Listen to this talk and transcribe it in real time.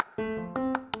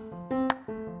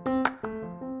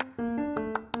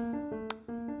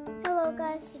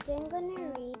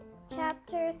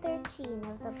Chapter 13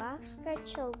 of the Boxcar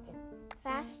Children,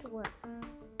 Fast Work.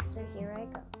 So here I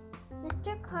go.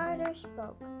 Mr. Carter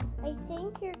spoke. I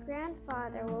think your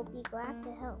grandfather will be glad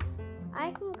to help.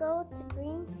 I can go to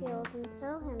Greenfield and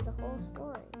tell him the whole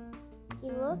story.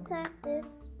 He looked at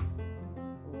his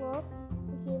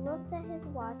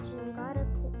watch and got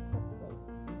up quickly.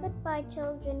 Goodbye,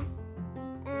 children,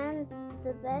 and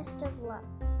the best of luck.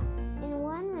 In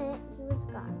 1 minute he was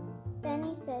gone.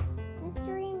 Benny said,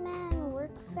 Mystery men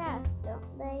work fast,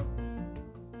 don't they?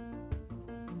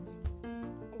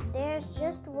 There's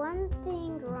just one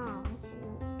thing wrong,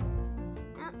 Henry said.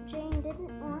 Aunt Jane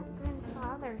didn't want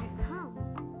Grandfather to come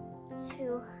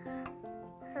to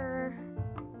her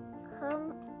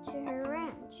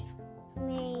ranch.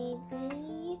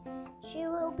 Maybe she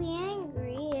will be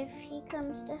angry if he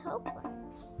comes to help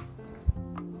us.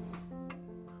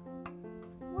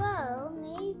 Well,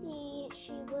 maybe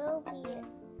she will be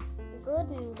good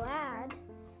and glad,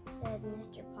 said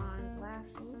Mr. Pond,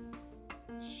 laughing.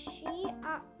 She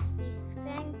ought to be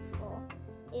thankful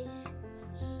if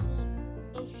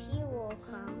he will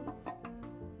come.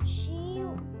 She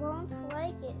won't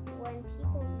like it when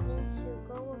people begin to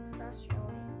go across her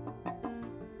land.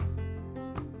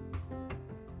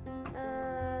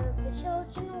 The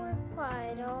children were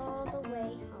quiet all the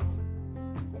way home.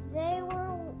 They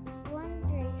were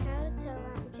wondering how to tell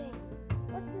Aunt Jane.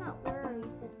 Let's not worry,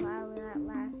 said Violet at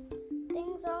last.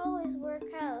 Things always work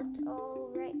out all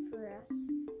right for us.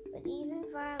 But even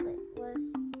Violet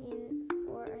was in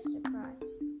for a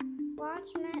surprise. Watch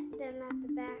met them at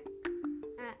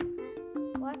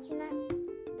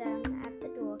the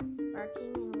door,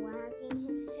 barking and wagging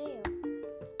his tail.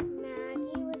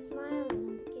 Maggie was smiling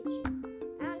in the kitchen.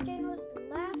 Aunt Jane was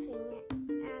laughing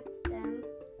at them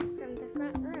from the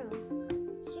front room.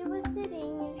 She was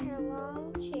sitting in her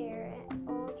long chair,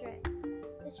 all dressed.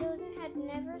 The children had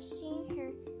never seen her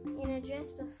in a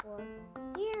dress before.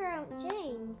 Dear Aunt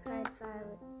Jane, cried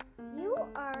Violet, you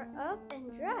are up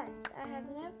and dressed.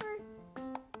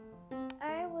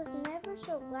 I was never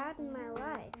so glad in my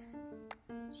life.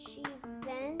 She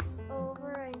bent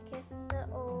over and kissed the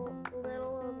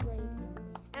little old lady.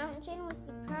 Aunt Jane was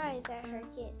surprised at her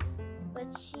kiss,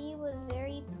 but she was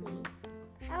very pleased.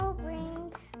 I'll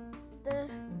bring the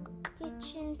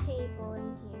kitchen table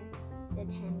in here,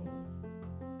 said Henry.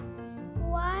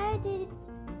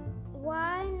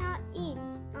 Why not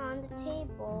eat on the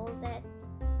table that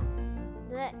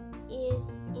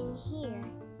is in here?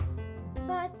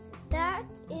 But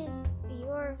that is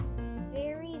your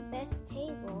very best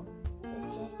table,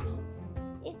 said Jessie.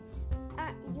 It's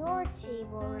at your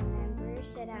table, remember,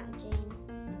 said Aunt Jane.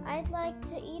 I'd like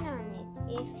to eat on it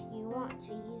if you want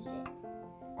to use it.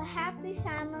 A happy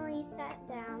family sat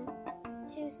down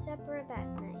to supper that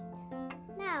night.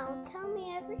 Now tell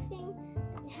me everything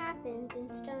that happened in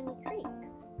Stony Creek,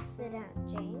 said Aunt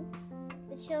Jane.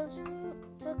 The children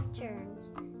took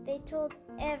turns. They told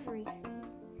everything.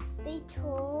 They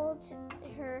told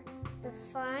her the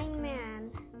fine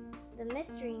man the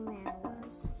mystery man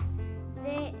was.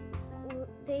 They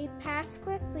passed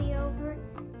quickly over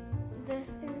the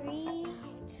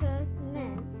three-toothed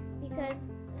men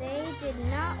because they did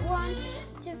not want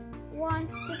to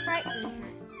frighten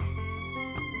her.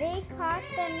 They caught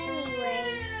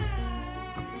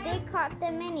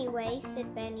them anyway,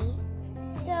 said Benny.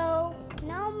 So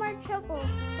no more trouble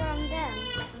from them.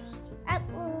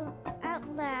 At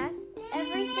last,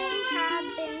 everything had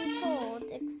been told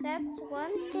except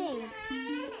one thing,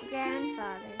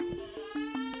 Grandfather.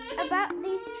 About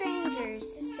these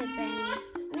strangers, said Benny.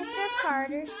 Mr.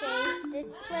 Carter says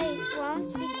this place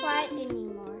won't be quiet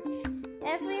anymore.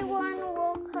 Everyone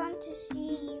will come to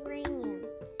see uranium,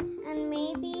 and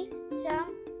maybe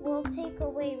some will take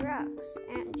away rocks,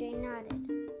 Aunt Jane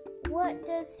nodded. What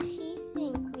does he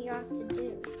think we ought to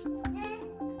do?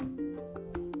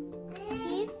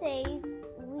 He says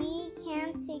we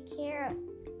can't take care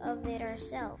of it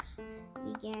ourselves,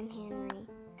 began Henry.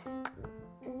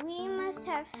 We must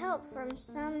have help from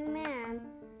some man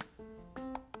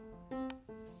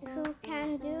who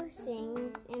can do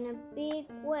things in a big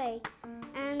way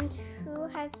and who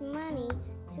has money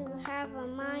to have a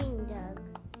mine dug.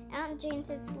 Aunt Jane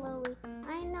said slowly,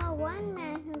 I know one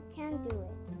man who can do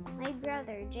it, my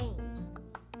brother James.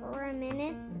 For a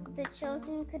minute, the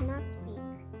children could not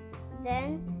speak.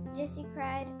 Then Jessie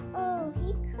cried, Oh,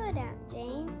 he could, Aunt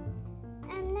Jane.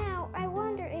 And now I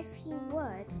wonder if he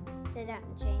would, said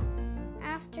Aunt Jane,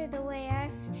 after the way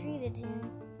I've treated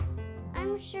him.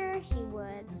 I'm sure he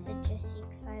would, said Jessie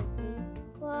excitedly.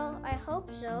 Well, I hope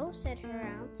so, said her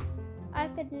aunt. I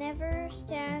could never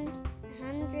stand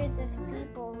hundreds of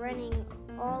people running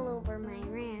all over my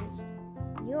ranch.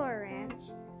 your ranch.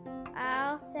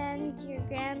 I'll send your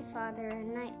grandfather a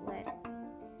night letter.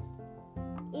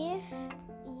 If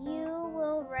you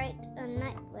will write a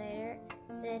night letter,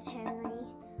 said Henry,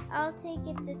 I'll take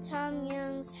it to Tom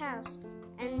Young's house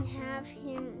and have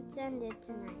him send it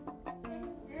tonight.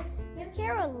 You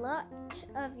care a lot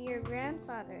of your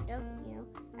grandfather, don't you?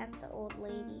 Asked the old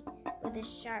lady with a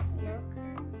sharp look.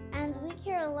 And we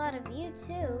care a lot of you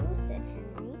too, said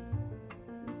Henry.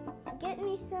 Get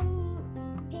me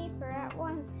some paper at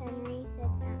once, Henry, said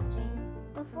Aunt Jane,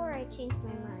 before I change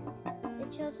my mind.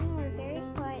 The children were very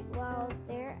quiet while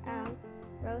their aunt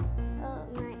wrote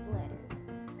a night letter.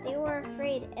 They were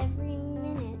afraid every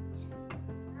minute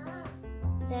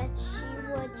that she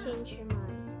would change her mind.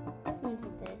 Listen to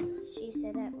this, she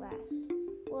said at last.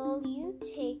 Will you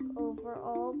take over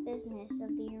all business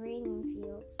of the uranium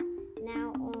fields,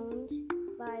 now owned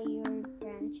by your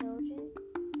grandchildren?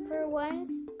 For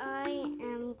once, I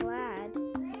am glad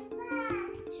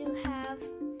to have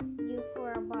you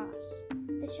for a boss.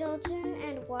 The children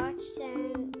and watched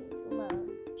and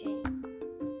loved Jane.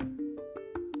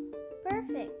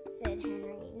 Perfect, said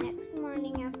Henry. Next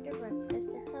morning after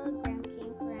breakfast, a telegram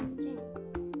came for Aunt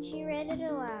Jane. She read it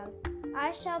aloud.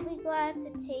 I shall be glad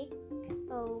to take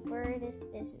over this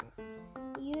business.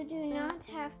 You do not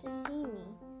have to see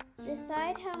me.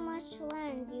 Decide how much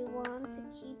land you want to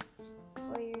keep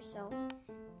for yourself,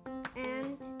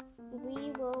 and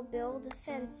we will build a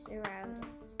fence around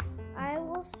it. I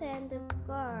will send a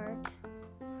guard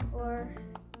for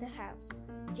the house.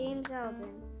 James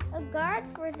Alden. A guard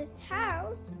for this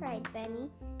house? Cried Benny.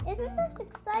 Isn't this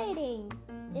exciting?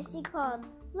 Jessie called.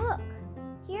 Look,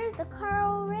 here's the car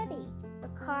already. The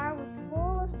car was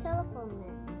full of telephone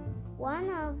men. One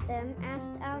of them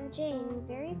asked Aunt Jane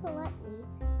very politely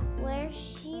where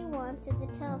she wanted the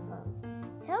telephones.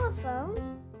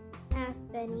 Telephones?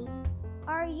 Asked Benny.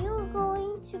 Are you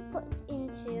going to put in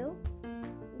 2?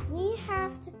 We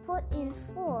have to put in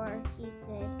 4, he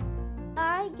said.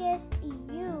 I guess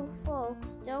you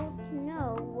folks don't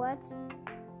know what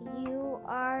you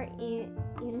are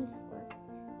in for.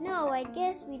 No, I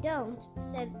guess we don't,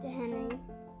 said Henry.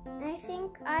 I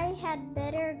think I had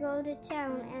better go to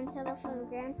town and telephone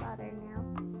grandfather now.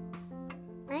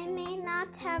 I may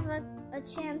not have a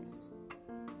chance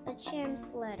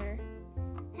letter.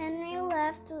 Henry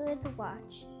left with a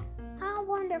watch. How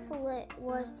wonderful it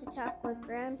was to talk with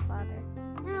grandfather.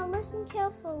 Now listen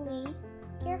carefully,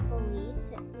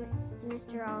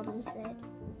 Mr. Alden said.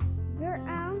 Your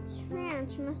aunt's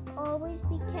ranch must always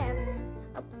be kept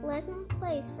a pleasant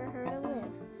place for her to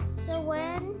live. So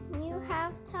when you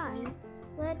have time,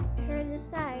 let her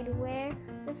decide where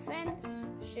the fence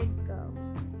should go.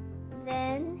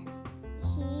 Then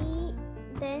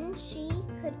she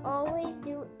could always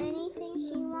do anything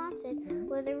she wanted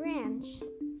with the ranch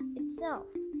itself.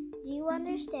 Do you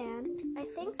understand? I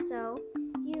think so.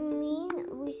 You mean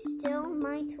we still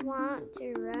might want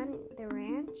to run the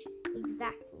ranch?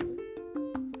 Exactly.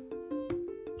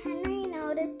 Henry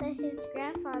noticed that his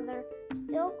grandfather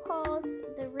still called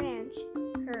the ranch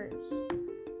hers.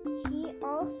 He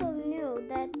also knew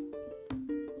that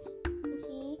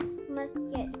he must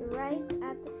get right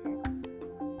at the fence.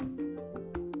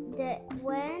 That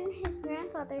when his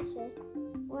grandfather said,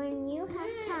 when you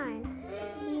have time,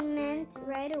 he meant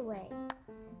right away.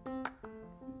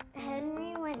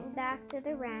 Henry went back to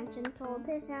the ranch and told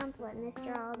his aunt what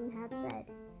Mr. Alden had said.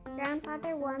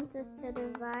 Grandfather wants us to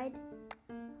divide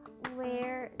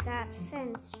where that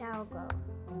fence shall go.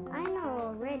 I know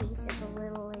already, said the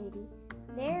little lady.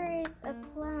 There is a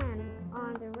plan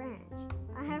on the ranch.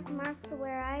 I have marked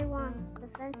where I want the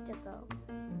fence to go.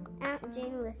 Aunt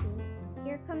Jane listened.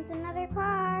 Here comes another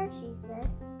car, she said.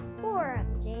 Poor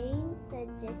Aunt Jane, said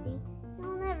Jessie.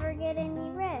 You'll never get any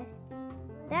rest.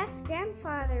 That's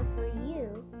grandfather for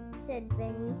you, said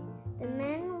Benny. The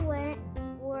men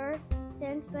were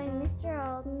sent by Mr.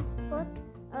 Alden to put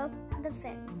up the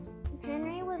fence.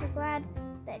 Henry was glad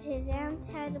that his aunt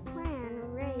had a plan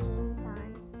ready in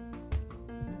time.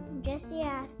 Jessie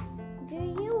asked, Do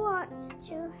you want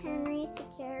Henry to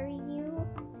carry you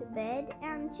to bed,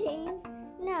 Aunt Jane?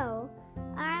 No,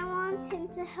 I want him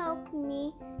to help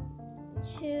me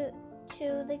to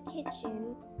the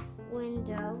kitchen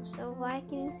window so I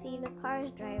can see the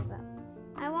cars drive up.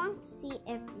 I want to see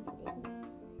everything.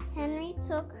 Henry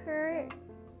took her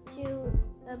to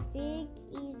a big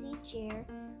easy chair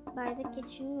by the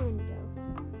kitchen window.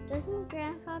 Doesn't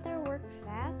grandfather work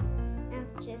fast?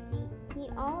 Asked Jessie. He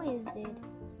always did,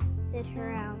 said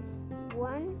her aunt.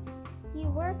 Once he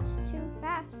worked too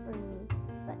fast for me,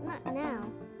 but not now.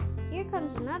 Here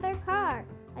comes another car.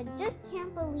 I just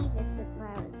can't believe it, said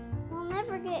Violet. We'll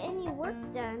never get any work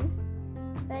done.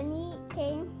 Bunny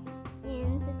came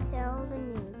in to tell the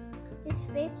news. His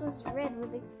face was red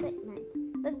with excitement.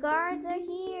 "The guards are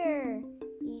here!"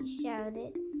 he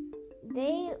shouted.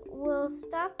 "They will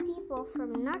stop people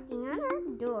from knocking on our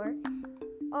door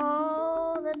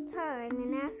all the time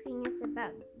and asking us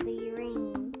about the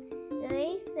uranium.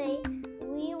 They say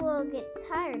we will get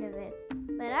tired of it,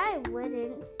 but I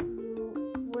wouldn't.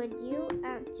 Would you,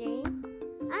 Aunt Jane?"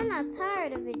 "I'm not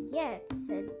tired of it yet,"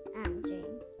 said Aunt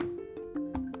Jane.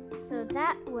 So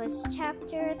that was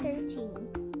chapter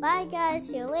 13. Bye guys,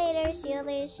 see you later, see you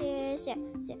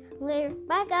later.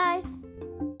 Bye guys.